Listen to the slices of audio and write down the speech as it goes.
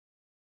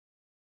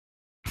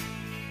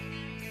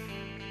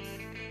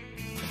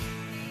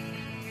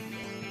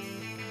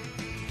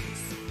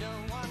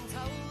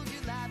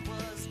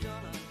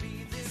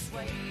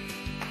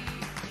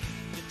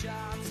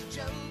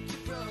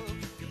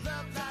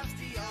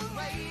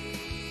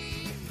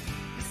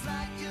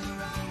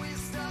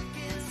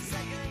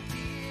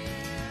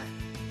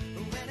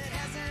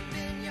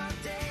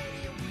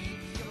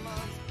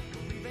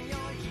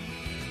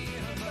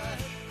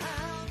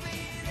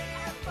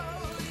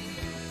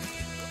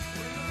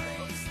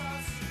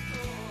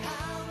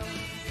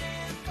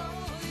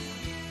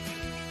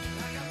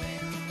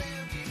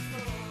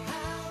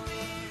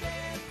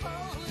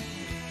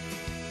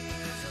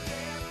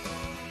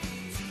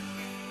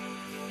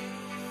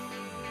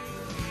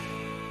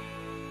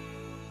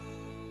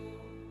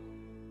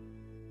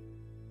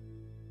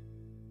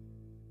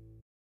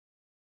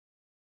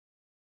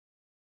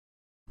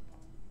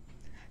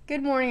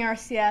Good morning,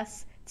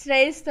 RCS.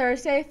 Today is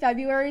Thursday,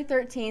 February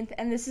 13th,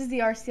 and this is the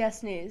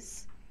RCS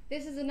News.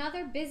 This is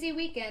another busy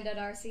weekend at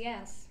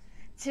RCS.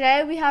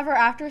 Today we have our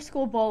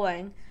after-school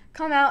bowling.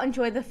 Come out,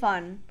 enjoy the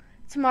fun.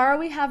 Tomorrow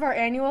we have our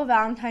annual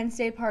Valentine's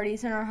Day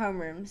parties in our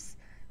homerooms.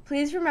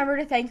 Please remember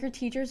to thank your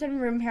teachers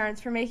and room parents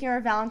for making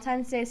our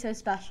Valentine's Day so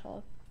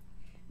special.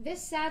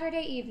 This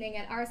Saturday evening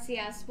at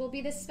RCS will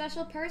be the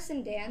special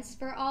person dance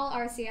for all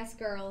RCS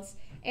girls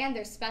and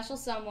their special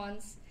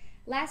someones.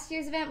 Last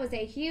year's event was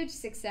a huge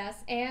success,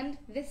 and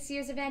this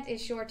year's event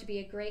is sure to be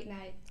a great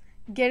night.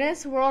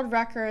 Guinness World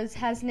Records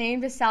has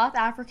named a South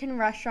African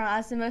restaurant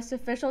as the most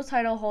official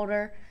title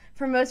holder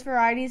for most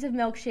varieties of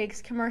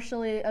milkshakes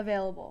commercially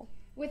available.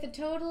 With a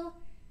total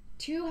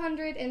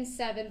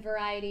 207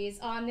 varieties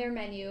on their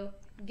menu,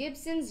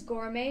 Gibson's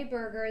Gourmet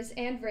Burgers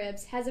and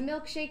Ribs has a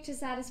milkshake to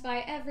satisfy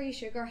every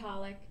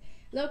sugarholic.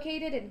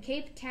 Located in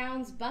Cape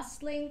Town's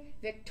bustling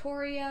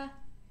Victoria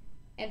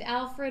and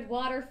Alfred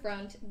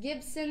waterfront,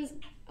 Gibson's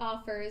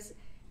offers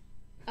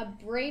a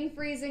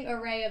brain-freezing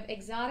array of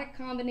exotic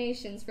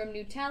combinations from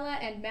Nutella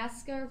and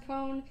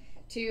mascarpone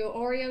to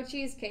Oreo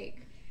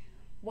cheesecake,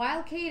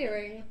 while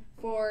catering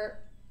for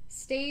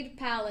staid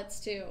palates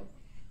too.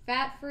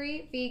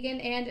 Fat-free, vegan,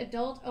 and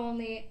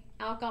adult-only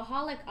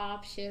alcoholic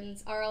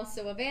options are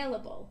also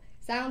available.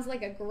 Sounds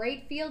like a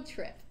great field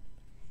trip.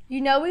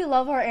 You know we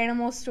love our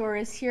animal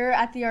stories here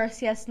at the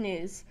RCS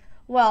News.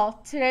 Well,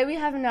 today we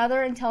have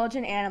another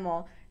intelligent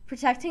animal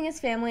protecting his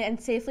family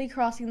and safely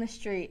crossing the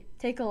street.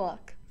 Take a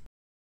look.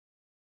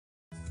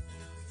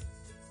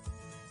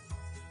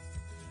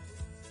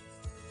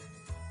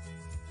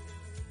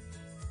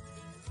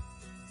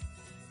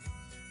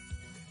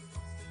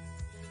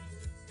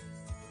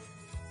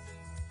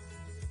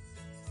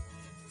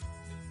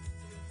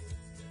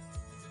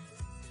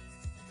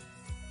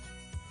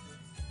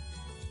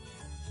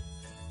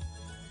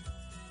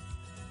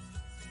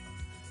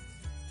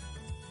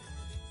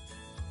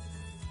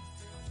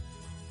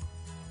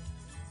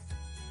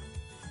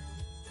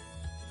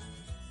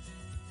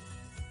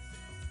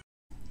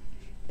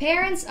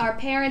 Parents are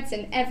parents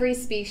in every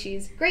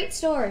species. Great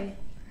story.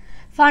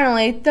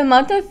 Finally, the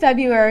month of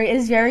February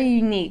is very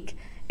unique.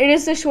 It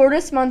is the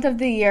shortest month of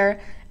the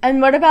year,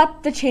 and what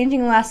about the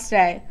changing last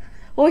day?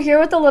 We'll hear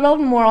with a little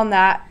more on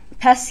that.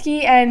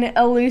 Pesky and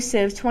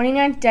elusive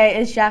 29th day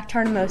is Jack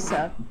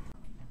Tarnamosa.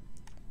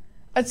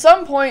 At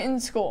some point in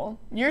school,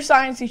 your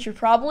science teacher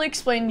probably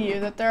explained to you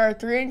that there are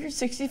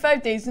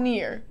 365 days in a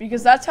year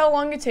because that's how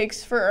long it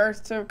takes for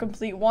Earth to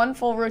complete one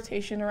full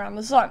rotation around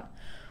the sun.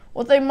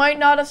 What they might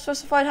not have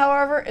specified,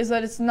 however, is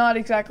that it's not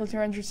exactly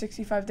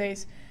 365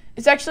 days.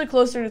 It's actually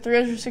closer to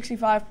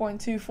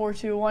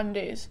 365.2421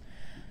 days.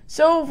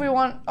 So if we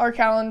want our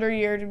calendar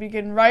year to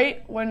begin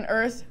right when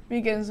Earth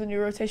begins a new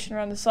rotation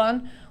around the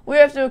sun, we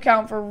have to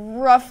account for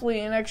roughly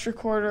an extra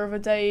quarter of a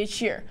day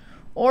each year,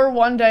 or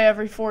 1 day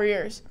every 4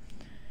 years.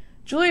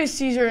 Julius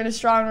Caesar and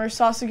astronomer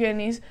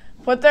Sosigenes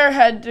put their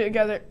heads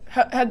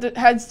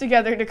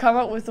together to come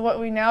up with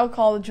what we now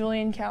call the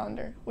Julian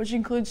calendar, which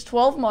includes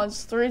 12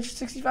 months,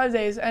 365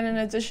 days, and an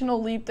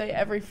additional leap day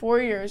every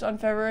 4 years on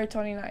February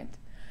 29th.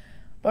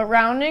 But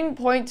rounding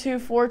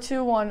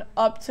 0.2421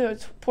 up to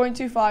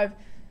 0.25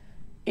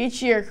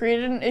 each year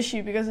created an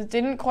issue because it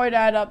didn't quite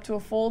add up to a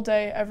full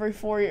day every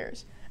 4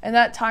 years. And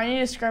that tiny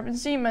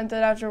discrepancy meant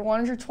that after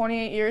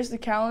 128 years, the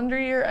calendar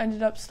year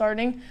ended up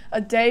starting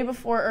a day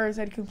before Earth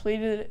had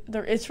completed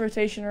its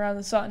rotation around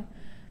the sun.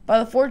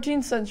 By the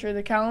 14th century,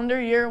 the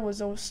calendar year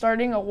was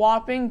starting a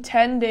whopping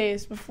 10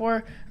 days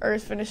before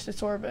Earth finished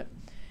its orbit.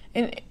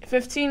 In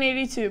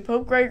 1582,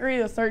 Pope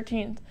Gregory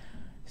XIII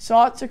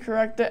sought to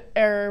correct the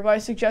error by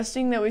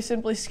suggesting that we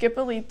simply skip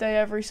a leap day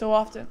every so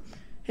often.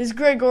 His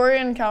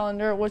Gregorian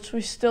calendar, which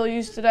we still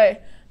use today,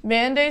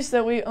 mandates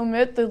that we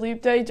omit the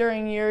leap day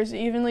during years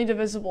evenly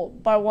divisible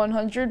by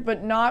 100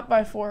 but not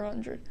by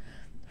 400.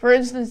 For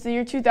instance, the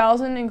year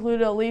 2000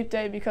 included a leap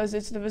day because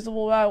it's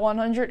divisible by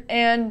 100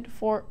 and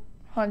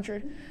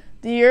 400.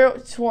 The year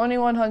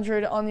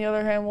 2100, on the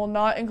other hand, will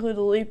not include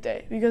a leap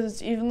day because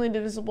it's evenly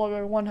divisible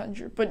by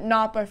 100 but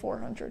not by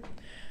 400.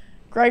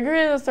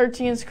 Gregory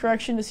XIII's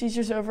correction to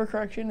Caesar's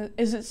overcorrection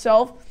is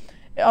itself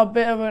a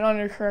bit of an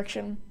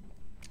undercorrection.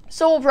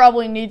 So we'll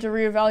probably need to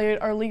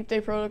reevaluate our leap day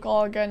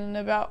protocol again in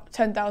about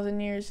 10,000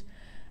 years.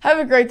 Have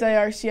a great day,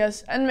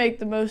 RCS, and make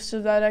the most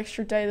of that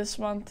extra day this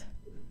month.